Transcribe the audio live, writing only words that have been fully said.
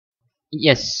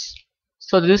Yes.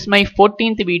 So this is my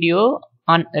 14th video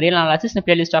on real analysis in the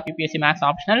playlist of UPSC Maths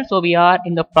Optional. So we are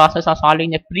in the process of solving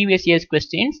the previous year's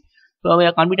questions. So we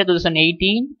have completed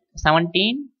 2018,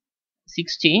 17,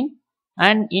 16,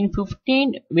 and in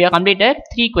 15 we have completed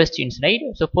 3 questions, right?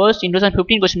 So first in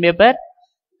 2015 question paper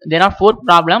there are 4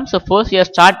 problems. So first we have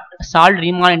solved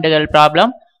Riemann integral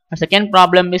problem. The second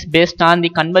problem is based on the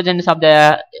convergence of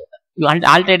the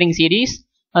alternating series.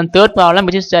 And third problem,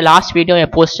 which is the last video I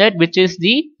posted, which is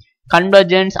the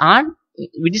convergence on,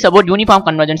 which is about uniform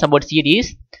convergence about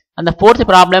series. And the fourth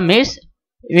problem is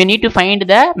we need to find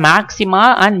the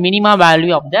maxima and minima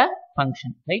value of the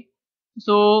function, right?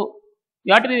 So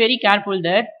you have to be very careful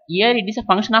that here it is a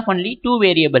function of only 2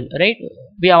 variable, right?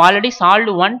 We have already solved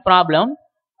one problem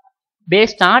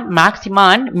based on maxima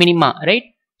and minima, right?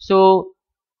 So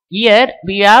here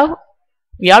we have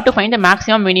to find the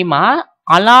maximum minima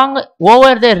along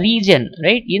over the region,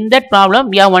 right? In that problem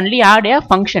we have only add a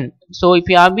function. So if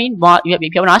you haven't watched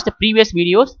the previous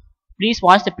videos, please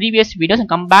watch the previous videos and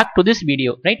come back to this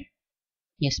video, right?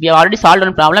 Yes, we have already solved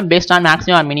one problem based on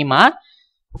maxima and minima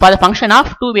for the function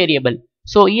of 2 variable.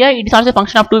 So here it is also a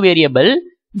function of 2 variable,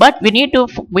 but we need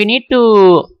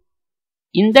to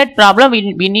in that problem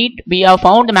we have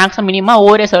found the maximum minima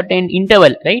over a certain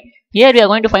interval, right? Here we are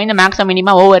going to find the maximum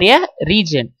minima over a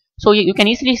region. So you can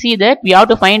easily see that we have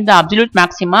to find the absolute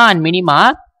maxima and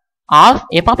minima of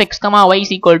f of x comma y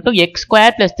is equal to x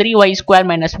square plus 3y square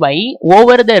minus y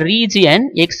over the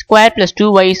region x square plus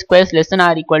 2y square less than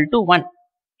or equal to 1,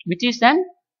 which is an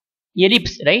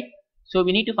ellipse, right? So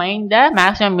we need to find the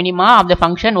maximum minima of the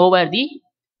function over the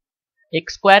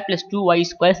x square plus 2y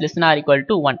square less than or equal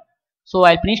to 1. So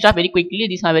I'll finish off very quickly.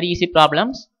 These are very easy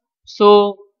problems.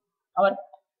 So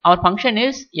our function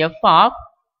is f of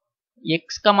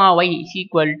x comma y is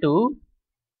equal to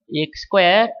x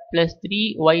square plus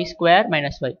 3y square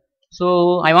minus y.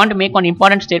 So I want to make one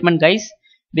important statement, guys,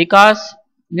 because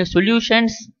the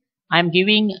solutions I am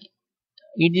giving,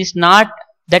 it is not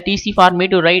that easy for me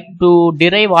to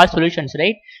derive all solutions,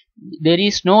 right? There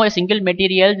is no a single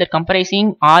material that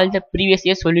comprising all the previous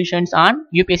year solutions on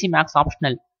UPSC Maths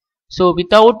Optional. So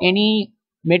without any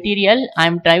material I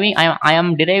am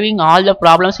deriving all the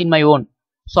problems in my own.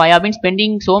 So I have been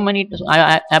spending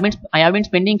I have been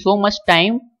spending so much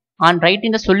time on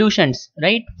writing the solutions,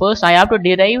 right? First I have to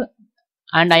derive,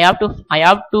 and I have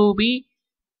to be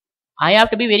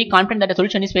very confident that the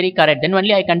solution is very correct. Then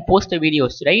only I can post the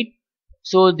videos, right?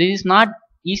 So this is not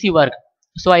easy work.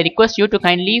 So I request you to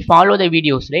kindly follow the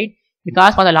videos, right?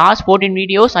 Because for the last 14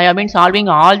 videos I have been solving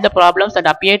all the problems that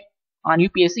appeared on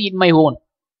UPSC in my own,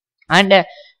 and it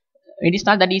is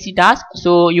not that easy task.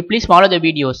 So you please follow the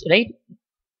videos, right?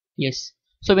 Yes.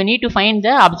 So we need to find the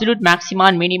absolute maxima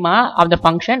and minima of the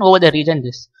function over the region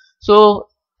this. So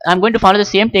I'm going to follow the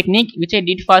same technique which I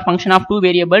did for function of 2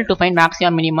 variable to find maxima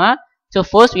and minima. So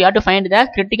first we have to find the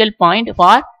critical point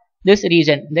for this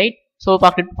region, right? So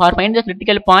for find the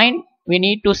critical point we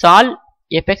need to solve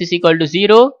fx is equal to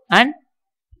 0 and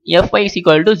fy is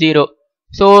equal to 0.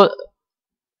 So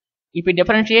if we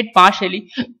differentiate partially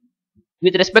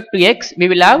with respect to x, we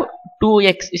will have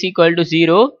 2x is equal to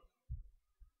 0.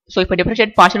 So if I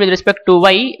differentiate partially with respect to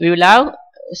y, we will have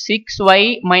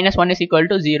 6y minus 1 is equal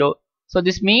to 0. So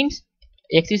this means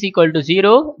x is equal to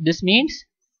 0. This means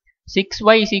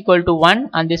 6y is equal to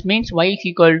 1, and this means y is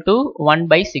equal to 1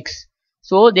 by 6.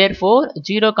 So therefore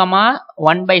 0 comma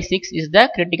 1 by 6 is the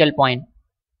critical point.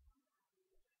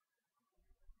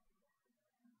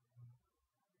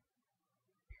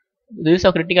 This is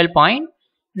a critical point.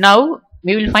 Now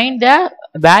we will find the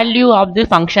value of the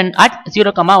function at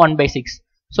 0 comma 1 by 6.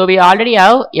 So we already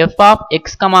have f of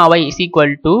x comma y is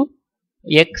equal to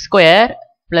x square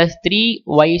plus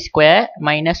 3y square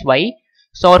minus y.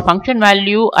 So our function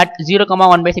value at 0 comma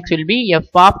 1 by 6 will be f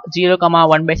of 0 comma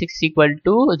 1 by 6 is equal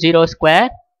to 0 square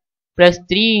plus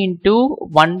 3 into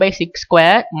 1 by 6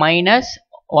 square minus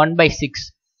 1 by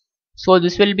 6. So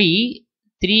this will be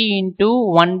 3 into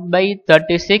 1 by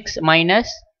 36 minus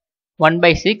 1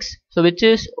 by 6. So which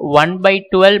is 1 by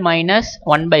 12 minus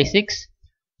 1 by 6.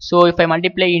 So if I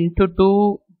multiply into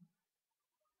 2,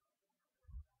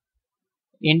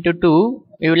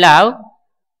 we will have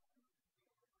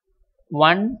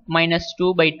 1 minus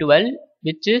 2 by 12,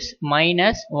 which is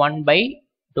minus 1 by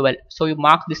 12. So you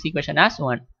mark this equation as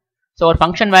 1. So our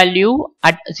function value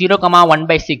at 0 comma 1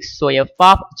 by 6. So f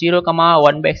of 0 comma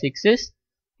 1 by 6 is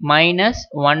minus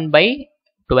 1 by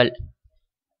 12.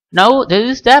 Now this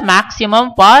is the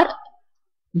maximum for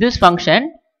this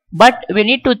function, but we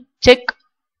need to check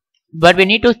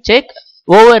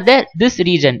over this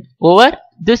region.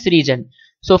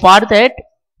 So for that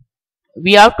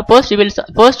we have to first we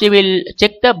will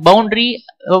check the boundary.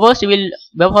 First we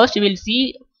will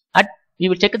see at we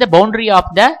will check the boundary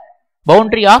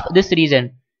of this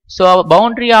region. So our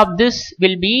boundary of this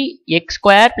will be x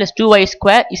square plus 2y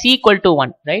square is equal to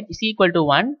 1, right? Is equal to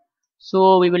 1.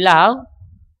 So we will have,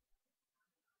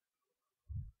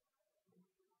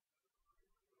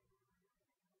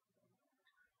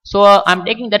 so I'm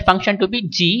taking that function to be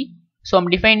g. So I'm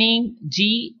defining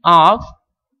g of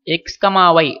x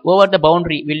comma y over the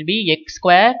boundary will be x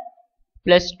square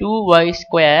plus 2y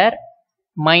square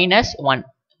minus 1,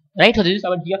 right? So this is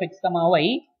our g of x comma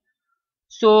y.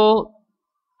 So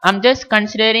I'm just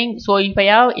considering, so if I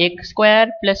have x square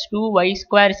plus 2y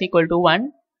square is equal to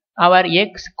 1, our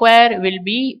x square will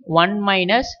be 1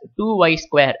 minus 2y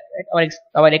square, right?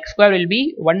 Our x square will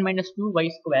be 1 minus 2y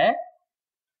square.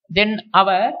 Then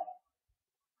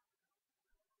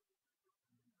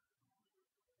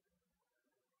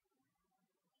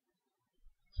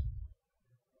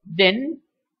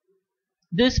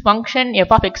this function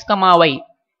f of x comma y,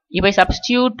 if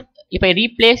I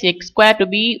replace x square to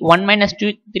be 1 minus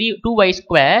 2y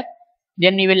square,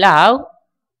 then we will have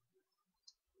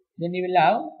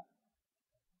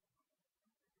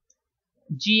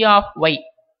g of y,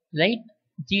 right?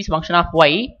 G is function of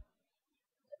y.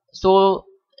 So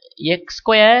x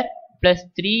square plus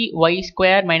 3y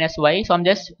square minus y. So I'm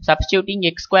just substituting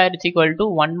x square is equal to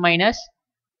 1 minus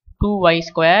 2y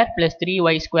square plus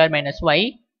 3y square minus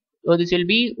y. So this will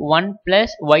be 1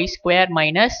 plus y square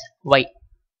minus y.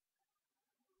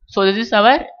 So this is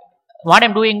our, what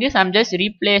I'm doing is I'm just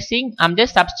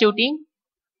substituting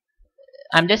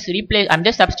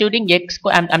x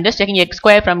square. I'm just taking x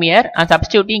square from here and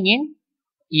substituting in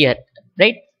here,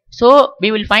 right? So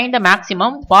we will find the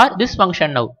maximum for this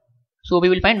function now. So we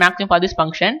will find maximum for this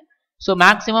function. So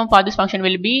maximum for this function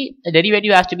will be, the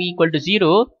derivative has to be equal to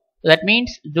 0. So that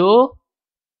means dou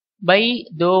by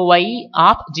dou y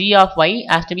of g of y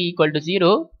has to be equal to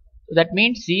 0. So that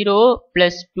means 0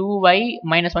 plus 2y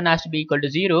minus 1 has to be equal to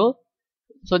 0.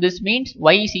 So this means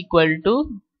y is equal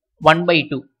to 1 by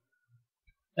 2.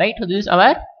 Right? So this is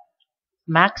our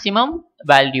maximum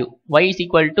value. Y is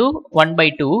equal to 1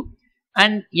 by 2.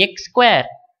 And x square,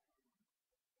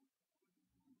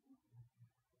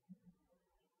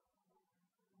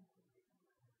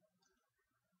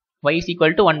 y is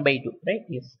equal to 1 by 2, right?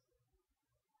 Yes.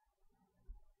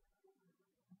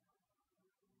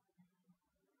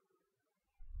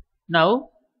 Now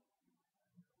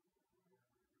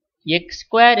x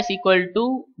square is equal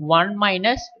to 1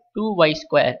 minus 2y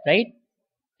square, right?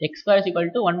 X square is equal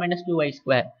to 1 minus 2y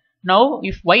square. Now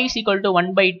if y is equal to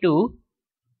 1 by 2,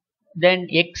 then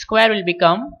x square will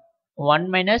become 1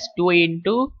 minus 2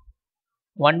 into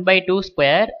 1 by 2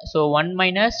 square. So 1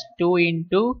 minus 2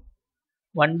 into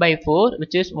 1 by 4,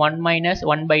 which is 1 minus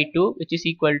 1 by 2, which is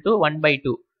equal to 1 by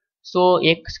 2. So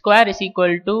x square is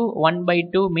equal to 1 by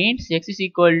 2 means x is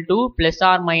equal to plus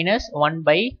or minus 1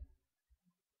 by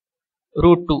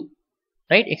root 2,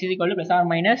 right? X is equal to plus or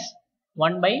minus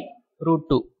 1 by root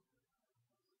 2.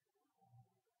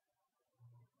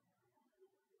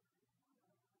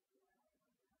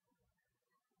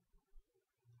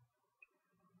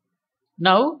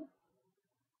 Now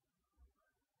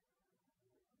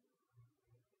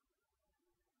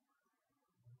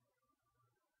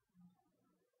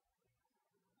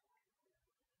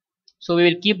so we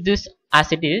will keep this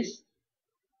as it is.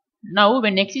 Now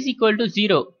when x is equal to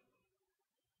 0,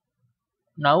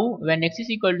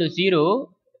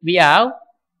 we have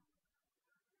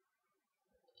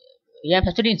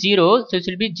substituting 0, so it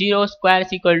will be 0 square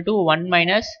is equal to 1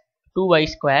 minus 2y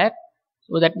square.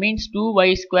 So that means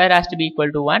 2y square has to be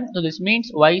equal to 1. So this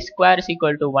means y square is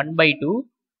equal to 1 by 2.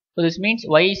 So this means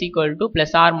y is equal to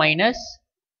plus or minus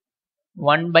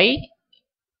 1 by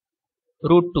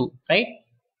root 2, right?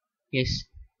 Yes.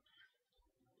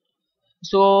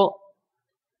 So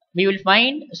we will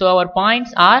find, so our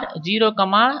points are 0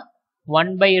 comma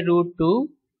 1 by root 2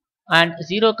 and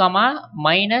 0 comma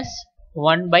minus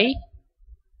 1 by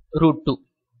root 2.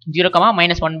 0 comma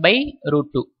minus 1 by root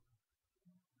 2.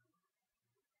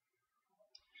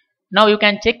 Now you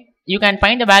can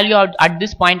find the value at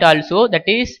this point also, that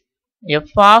is f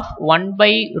of 1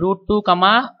 by root 2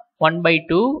 comma 1 by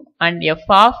 2 and f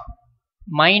of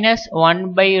minus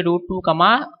 1 by root 2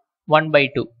 comma 1 by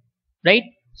 2, right?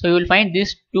 So you will find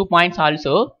these 2 points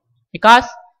also, because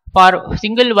for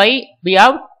single y we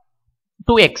have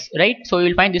 2x, right? So you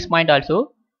will find this point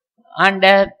also, and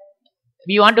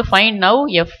we want to find now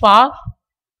f of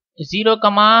 0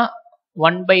 comma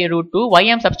 1 by root 2. Why I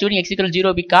am substituting x equal to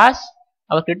 0? Because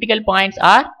our critical points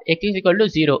are x is equal to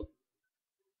 0.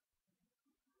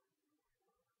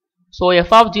 So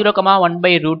f of 0 comma 1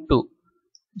 by root 2.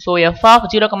 So f of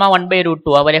 0 comma 1 by root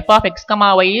 2. Our f of x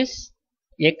comma y is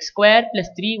x square plus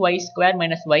 3y square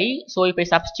minus y. So if I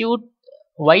substitute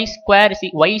y square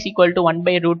y is equal to 1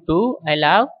 by root 2, I'll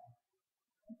have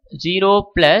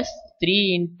 0 plus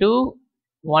 3 into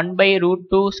 1 by root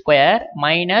 2 square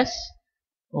minus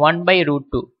 1 by root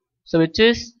 2. So which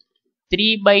is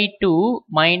 3 by 2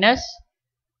 minus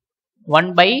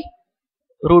 1 by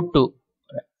root 2.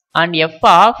 And f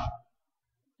of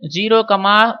 0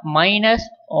 comma minus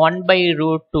 1 by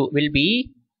root 2 will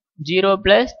be 0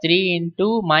 plus 3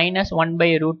 into minus 1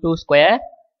 by root 2 square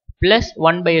plus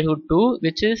 1 by root 2,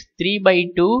 which is 3 by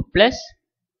 2 plus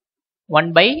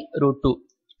 1 by root 2.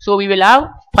 So we will have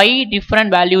 5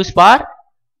 different values for,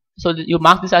 so you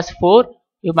mark this as 4,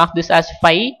 you mark this as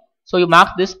 5, so you mark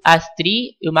this as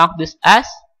 3, you mark this as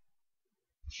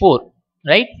 4,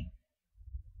 right?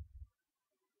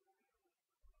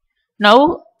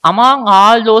 Now among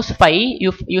all those 5,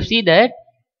 you see that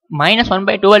minus 1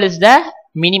 by 12 is the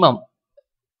minimum,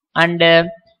 and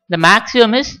the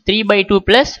maximum is 3 by 2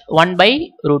 plus 1 by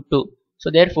root 2. So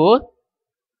therefore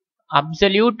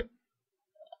absolute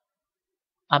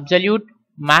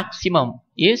maximum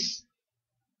is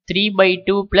 3 by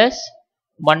 2 plus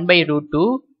 1 by root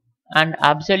 2, and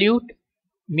absolute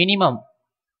minimum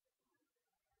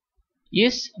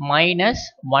is minus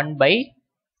 1 by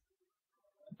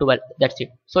 12. That's it.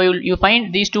 So you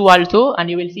find these two also, and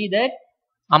you will see that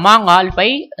among all 5,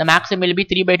 the maximum will be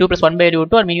 3 by 2 plus 1 by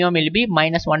root 2, and minimum will be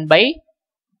minus 1 by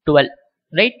 12,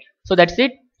 right? So that's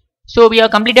it. So we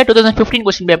have completed 2015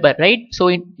 question paper, right? So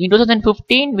in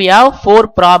 2015 we have 4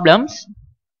 problems.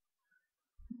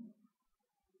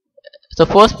 So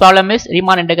first problem is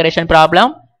Riemann integration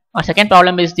problem. Our second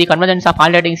problem is the convergence of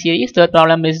alternating series. Third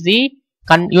problem is the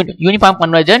uniform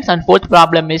convergence, and fourth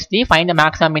problem is the find the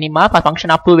maxima minima for function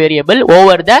of 2 variable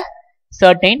over the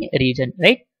certain region,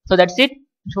 right? So that's it.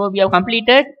 So we have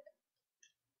completed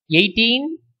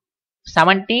 18,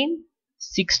 17,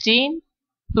 16,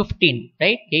 15,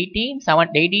 right?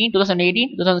 2018,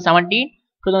 2017,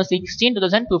 2016,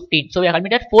 2015. So we have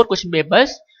completed 4 question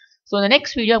papers. So in the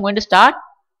next video I'm going to start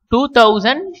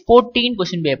 2014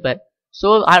 question paper.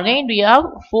 So again we have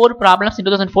 4 problems in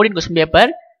 2014 question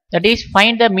paper. That is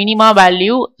find the minima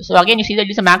value. So again you see that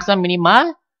it is a maximum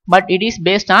minima, but it is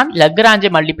based on Lagrange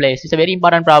multipliers. It's a very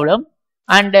important problem.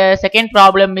 And second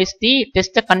problem is the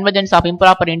test the convergence of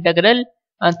improper integral.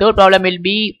 And third problem will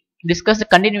be discuss the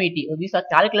continuity. So these are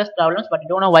calculus problems, but I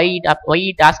don't know why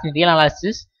it asks in real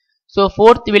analysis. So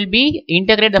fourth will be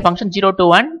integrate the function 0 to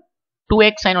 1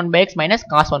 2x sin 1 by x minus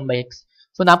cos 1 by x.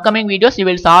 So in the upcoming videos you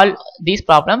will solve these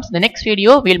problems. The next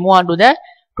video we will move on to the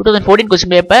 2014 question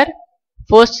paper.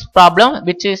 First problem,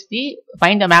 which is the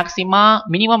find the maxima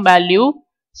minimum value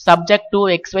subject to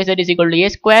xyz is equal to a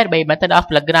square by method of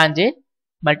Lagrange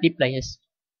multipliers.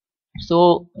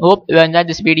 So hope you enjoyed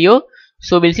this video.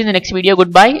 So we'll see in the next video.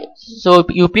 Goodbye. So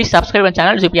you please subscribe my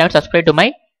channel if you haven't subscribed to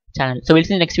my channel. So we'll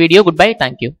see in the next video. Goodbye.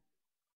 Thank you.